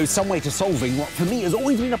bolt goes some way to solving what for me has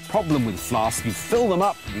always been a problem with flasks. You fill them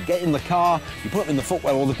up, you get in the car, you put them in the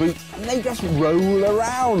footwell or the boot, and they just roll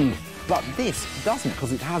around. But this doesn't,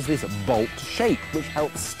 because it has this bolt shape, which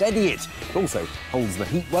helps steady it. It also holds the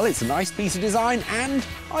heat well. It's a nice piece of design, and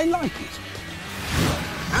I like it.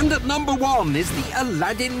 And at number 1 is the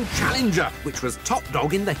Aladdin Challenger, which was top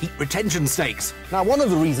dog in the heat retention stakes. Now, one of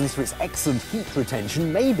the reasons for its excellent heat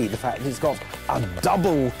retention may be the fact that it's got a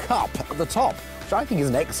double cup at the top, which I think is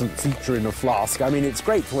an excellent feature in a flask. I mean, it's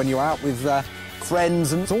great for when you're out with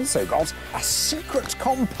friends, and it's also got a secret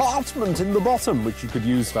compartment in the bottom, which you could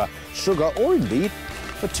use for sugar or indeed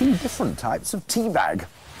for 2 different types of tea bag.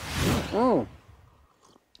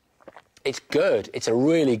 It's good. It's a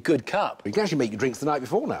really good cup. You can actually make your drinks the night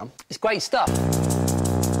before now. It's great stuff.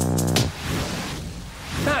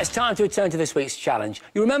 Now it's time to return to this week's challenge.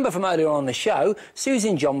 You remember from earlier on the show, Susie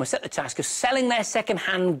and John were set the task of selling their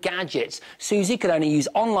second-hand gadgets. Susie could only use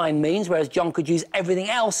online means, whereas John could use everything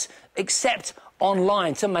else except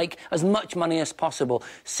online to make as much money as possible.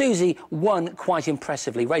 Susie won quite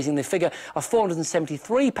impressively, raising the figure of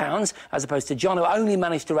 £473, as opposed to John, who only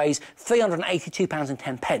managed to raise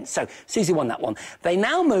 £382.10. So Susie won that one. They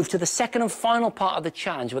now move to the second and final part of the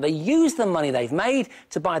challenge, where they use the money they've made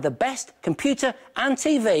to buy the best computer and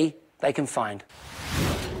TV they can find.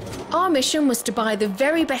 Our mission was to buy the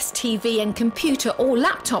very best TV and computer or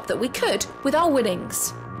laptop that we could with our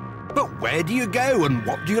winnings. But where do you go and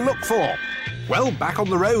what do you look for? Well, back on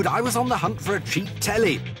the road, I was on the hunt for a cheap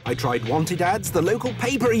telly. I tried wanted ads, the local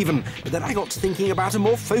paper even, but then I got to thinking about a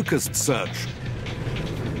more focused search.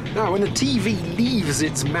 Now, when a TV leaves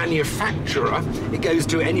its manufacturer, it goes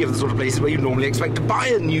to any of the sort of places where you normally expect to buy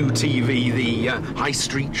a new TV, the high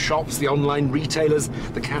street shops, the online retailers,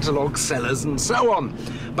 the catalogue sellers, and so on.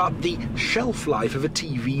 But the shelf life of a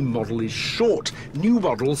TV model is short. New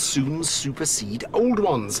models soon supersede old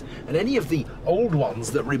ones, and any of the old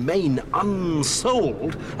ones that remain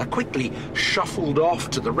unsold are quickly shuffled off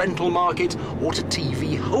to the rental market or to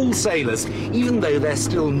TV wholesalers, even though they're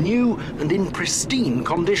still new and in pristine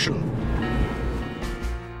condition.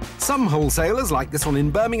 Some wholesalers, like this one in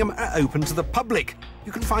Birmingham, are open to the public.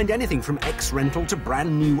 You can find anything from ex-rental to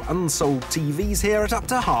brand new unsold TVs here at up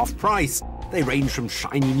to half price. They range from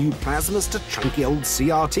shiny new plasmas to chunky old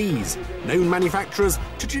CRTs, known manufacturers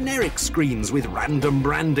to generic screens with random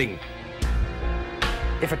branding.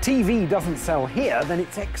 If a TV doesn't sell here, then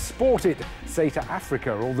it's exported, say to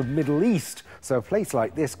Africa or the Middle East. So a place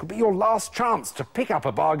like this could be your last chance to pick up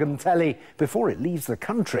a bargain telly before it leaves the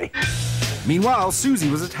country. Meanwhile,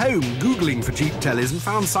 Susie was at home Googling for cheap tellies and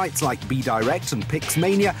found sites like BDirect and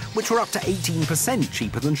Pixmania, which were up to 18%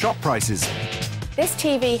 cheaper than shop prices. This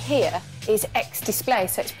TV here is ex-display,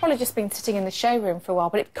 so it's probably just been sitting in the showroom for a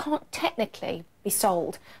while, but it can't technically be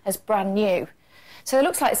sold as brand new. So it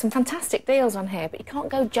looks like some fantastic deals on here, but you can't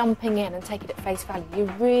go jumping in and take it at face value. You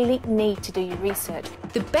really need to do your research.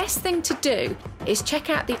 The best thing to do is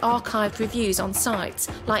check out the archived reviews on sites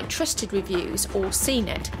like Trusted Reviews or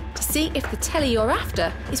CNET to see if the telly you're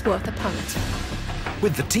after is worth a punt.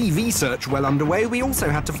 With the TV search well underway, we also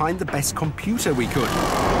had to find the best computer we could.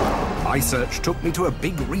 My search took me to a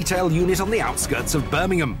big retail unit on the outskirts of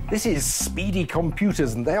Birmingham. This is Speedy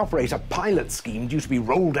Computers, and they operate a pilot scheme due to be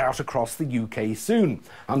rolled out across the UK soon.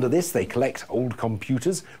 Under this, they collect old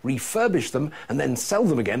computers, refurbish them, and then sell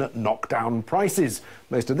them again at knockdown prices.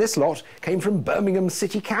 Most of this lot came from Birmingham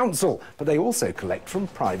City Council, but they also collect from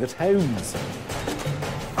private homes.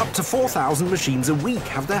 Up to 4,000 machines a week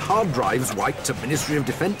have their hard drives wiped to Ministry of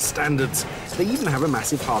Defence standards. They even have a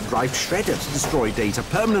massive hard drive shredder to destroy data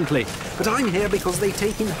permanently. But I'm here because they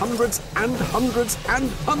take in hundreds and hundreds and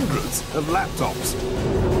hundreds of laptops.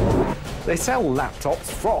 They sell laptops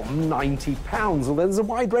from £90, although there's a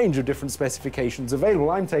wide range of different specifications available.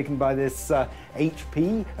 I'm taken by this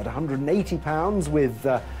HP at £180 with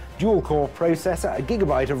dual-core processor, a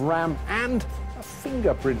gigabyte of RAM and a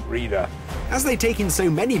fingerprint reader. As they take in so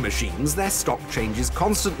many machines, their stock changes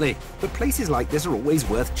constantly, but places like this are always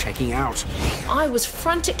worth checking out. I was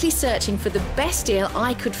frantically searching for the best deal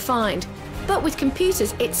I could find. But with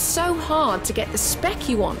computers, it's so hard to get the spec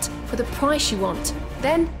you want for the price you want.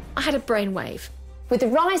 Then I had a brainwave. With the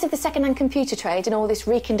rise of the second-hand computer trade and all this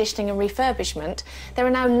reconditioning and refurbishment, there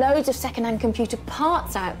are now loads of second-hand computer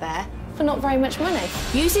parts out there for not very much money.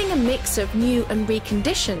 Using a mix of new and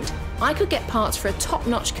reconditioned, I could get parts for a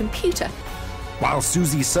top-notch computer. While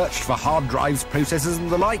Susie searched for hard drives, processors and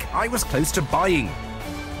the like, I was close to buying.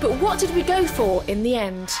 But what did we go for in the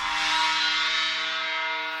end?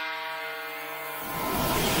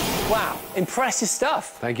 Wow, impressive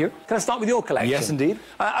stuff. Thank you. Can I start with your collection? Yes, indeed.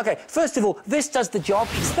 OK, first of all, this does the job.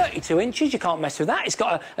 It's 32 inches, you can't mess with that. It's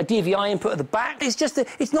got a DVI input at the back. It's just,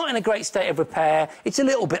 it's not in a great state of repair. It's a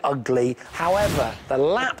little bit ugly. However, the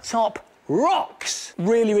laptop rocks.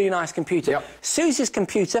 Really, really nice computer. Yep. Susie's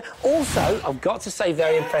computer, also, I've got to say,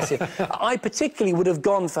 very impressive. I particularly would have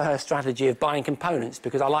gone for her strategy of buying components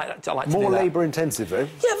because I like to More do that. labour-intensive, though.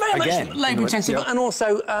 Yeah, very much labour-intensive, Yep. and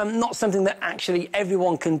also not something that actually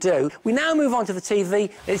everyone can do. We now move on to the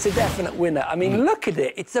TV. It's a definite winner. I mean, look at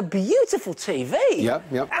it. It's a beautiful TV. Yep,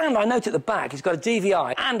 yep. And I note at the back, it's got a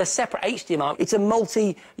DVI and a separate HDMI. It's a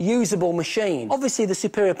multi-usable machine. Obviously, the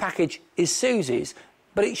superior package is Susie's,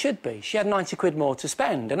 but it should be. She had 90 quid more to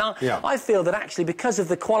spend. And I feel that actually, because of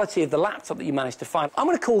the quality of the laptop that you managed to find, I'm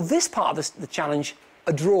going to call this part of the challenge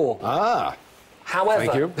a draw. Ah.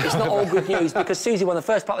 However, it's not all good news because Susie won the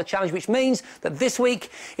first part of the challenge, which means that this week,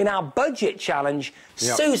 in our budget challenge,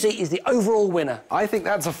 Susie is the overall winner. I think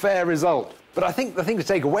that's a fair result. But I think the thing to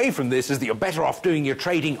take away from this is that you're better off doing your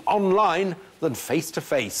trading online than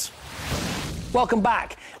face-to-face. Welcome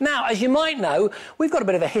back. Now, as you might know, we've got a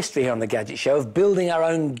bit of a history here on the Gadget Show of building our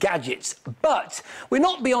own gadgets, but we're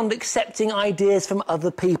not beyond accepting ideas from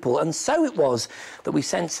other people, and so it was that we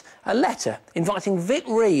sent a letter inviting Vic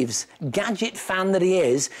Reeves, gadget fan that he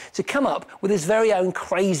is, to come up with his very own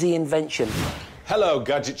crazy invention. Hello,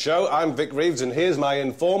 Gadget Show. I'm Vic Reeves, and here's my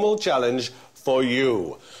informal challenge for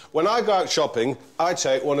you. When I go out shopping, I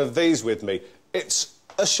take one of these with me. It's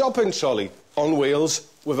a shopping trolley on wheels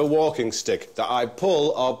with a walking stick that I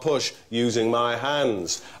pull or push using my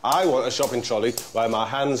hands. I want a shopping trolley where my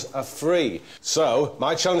hands are free. So,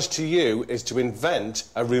 my challenge to you is to invent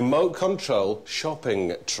a remote control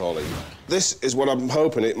shopping trolley. This is what I'm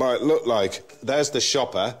hoping it might look like. There's the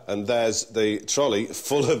shopper and there's the trolley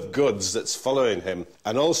full of goods that's following him.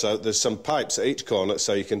 And also there's some pipes at each corner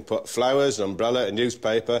so you can put flowers, an umbrella, a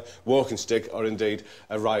newspaper, walking stick or indeed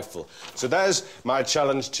a rifle. So there's my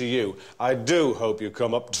challenge to you. I do hope you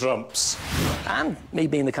come up trumps. And me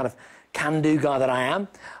being the kind of can-do guy that I am,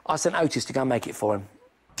 I sent Otis to go and make it for him.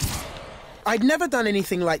 I'd never done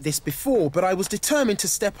anything like this before, but I was determined to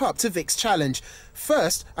step up to Vic's challenge.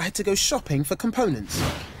 First, I had to go shopping for components.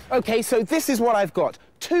 OK, so this is what I've got.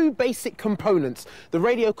 2 basic components. The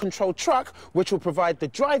radio-controlled truck, which will provide the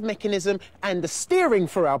drive mechanism and the steering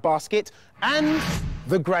for our basket, and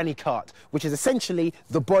the granny cart, which is essentially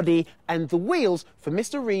the body and the wheels for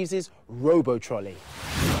Mr. Reeves's robo-trolley.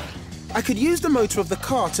 I could use the motor of the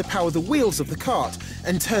car to power the wheels of the cart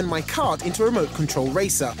and turn my cart into a remote control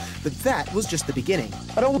racer, but that was just the beginning.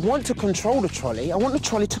 I don't want to control the trolley, I want the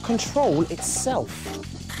trolley to control itself.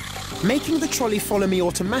 Making the trolley follow me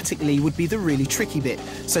automatically would be the really tricky bit,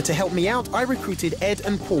 so to help me out, I recruited Ed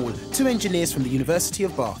and Paul, 2 engineers from the University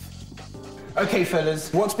of Bath. OK,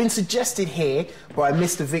 fellas, what's been suggested here by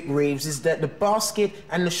Mr. Vic Reeves is that the basket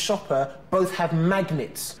and the shopper both have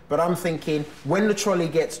magnets. But I'm thinking when the trolley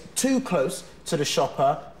gets too close to the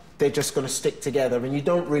shopper, they're just going to stick together, and you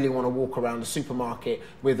don't really want to walk around the supermarket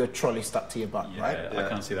with a trolley stuck to your butt, right? Yeah, I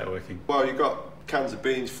can't see that working. Well, you've got cans of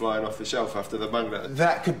beans flying off the shelf after the magnet.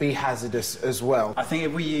 That could be hazardous as well. I think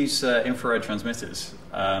if we use infrared transmitters,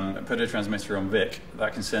 put a transmitter on Vic,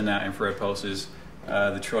 that can send out infrared pulses.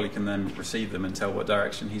 The trolley can then receive them and tell what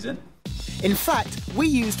direction he's in. In fact, we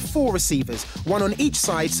used 4 receivers, 1 on each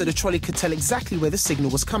side so the trolley could tell exactly where the signal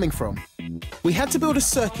was coming from. We had to build a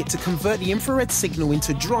circuit to convert the infrared signal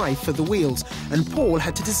into drive for the wheels, and Paul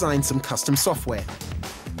had to design some custom software.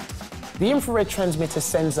 The infrared transmitter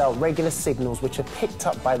sends out regular signals which are picked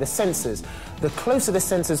up by the sensors. The closer the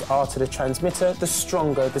sensors are to the transmitter, the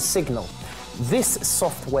stronger the signal. This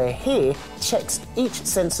software here checks each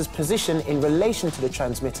sensor's position in relation to the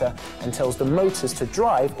transmitter and tells the motors to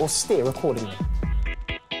drive or steer accordingly.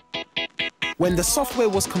 When the software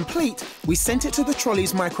was complete, we sent it to the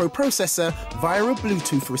trolley's microprocessor via a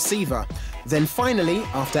Bluetooth receiver. Then finally,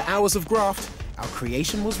 after hours of graft, our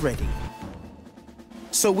creation was ready.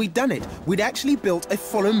 So we'd done it. We'd actually built a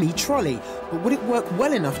follow-me trolley. But would it work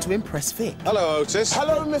well enough to impress Vic? Hello, Otis.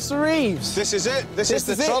 Hello, Mr. Reeves. This is it. This is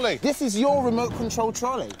the trolley. This is your remote control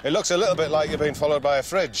trolley. It looks a little bit like you're being followed by a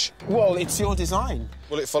fridge. Well, it's your design.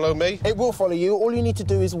 Will it follow me? It will follow you. All you need to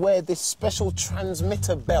do is wear this special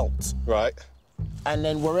transmitter belt. Right. And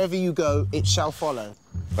then wherever you go, it shall follow.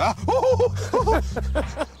 Ah.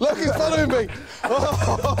 Look, it's following me.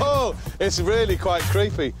 It's really quite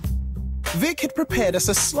creepy. Vic had prepared us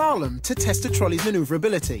a slalom to test the trolley's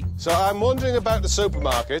manoeuvrability. So I'm wandering about the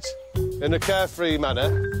supermarket in a carefree manner.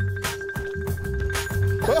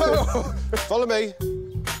 Whoa! Follow me.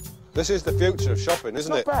 This is the future of shopping,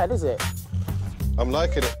 isn't it? It's not bad, is it? I'm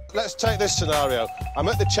liking it. Let's take this scenario. I'm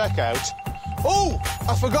at the checkout. Oh,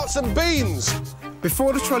 I forgot some beans.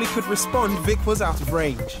 Before the trolley could respond, Vic was out of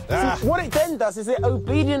range. Ah. See, what it then does is it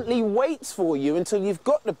obediently waits for you until you've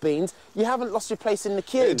got the beans. You haven't lost your place in the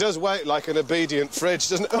queue. It does wait like an obedient fridge,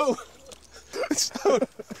 doesn't it? Oh,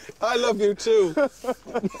 I love you too.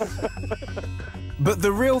 But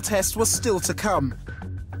the real test was still to come.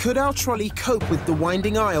 Could our trolley cope with the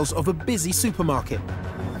winding aisles of a busy supermarket?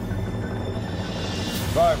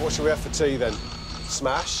 Right, what should we have for tea then?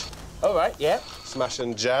 Smash? All right, yeah. Smash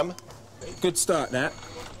and jam? Good start, that.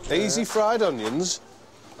 Easy fried onions?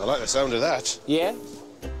 I like the sound of that. Yeah.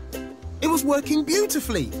 It was working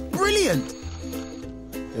beautifully. Brilliant.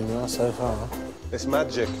 Doing well so far. It's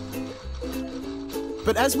magic.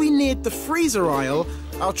 But as we neared the freezer aisle,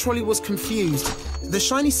 our trolley was confused. The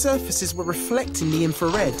shiny surfaces were reflecting the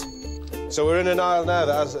infrared. So we're in an aisle now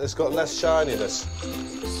that it's got less shininess.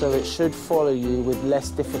 So it should follow you with less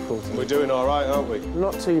difficulty. We're doing all right, aren't we?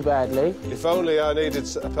 Not too badly. If only I needed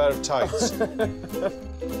a pair of tights.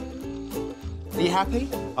 Are you happy?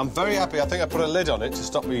 I'm very happy. I think I put a lid on it to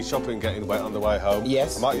stop me shopping getting wet on the way home.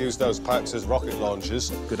 Yes. I might use those pipes as rocket launchers.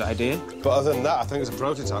 Good idea. But other than that, I think it's a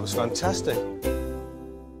prototype. It's fantastic.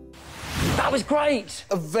 That was great.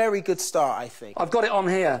 A very good start, I think. I've got it on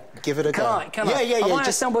here. Give it a go. Can I? Yeah. Have I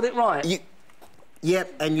assembled it right?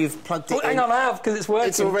 Yep, and you've plugged it in. Hang on, I have, because it's working.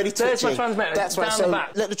 It's already touching. There's my transmitter. That's down right, the so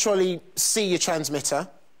back. let the trolley see your transmitter.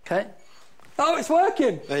 OK. Oh, it's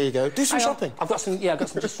working. There you go. Do some Hang on. shopping. I've got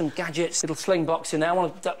just some gadgets, little sling box in there. I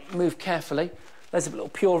want to move carefully. There's a little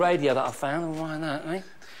pure radio that I found. I'll wind that, eh?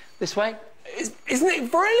 This way. Isn't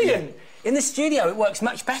it brilliant? Yeah. In the studio, it works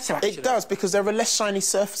much better, actually. It does, because there are less shiny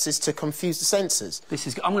surfaces to confuse the sensors.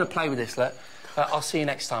 I'm going to play with this, look. I'll see you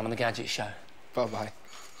next time on the Gadget Show. Bye-bye.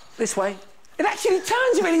 This way. It actually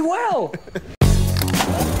turns really well.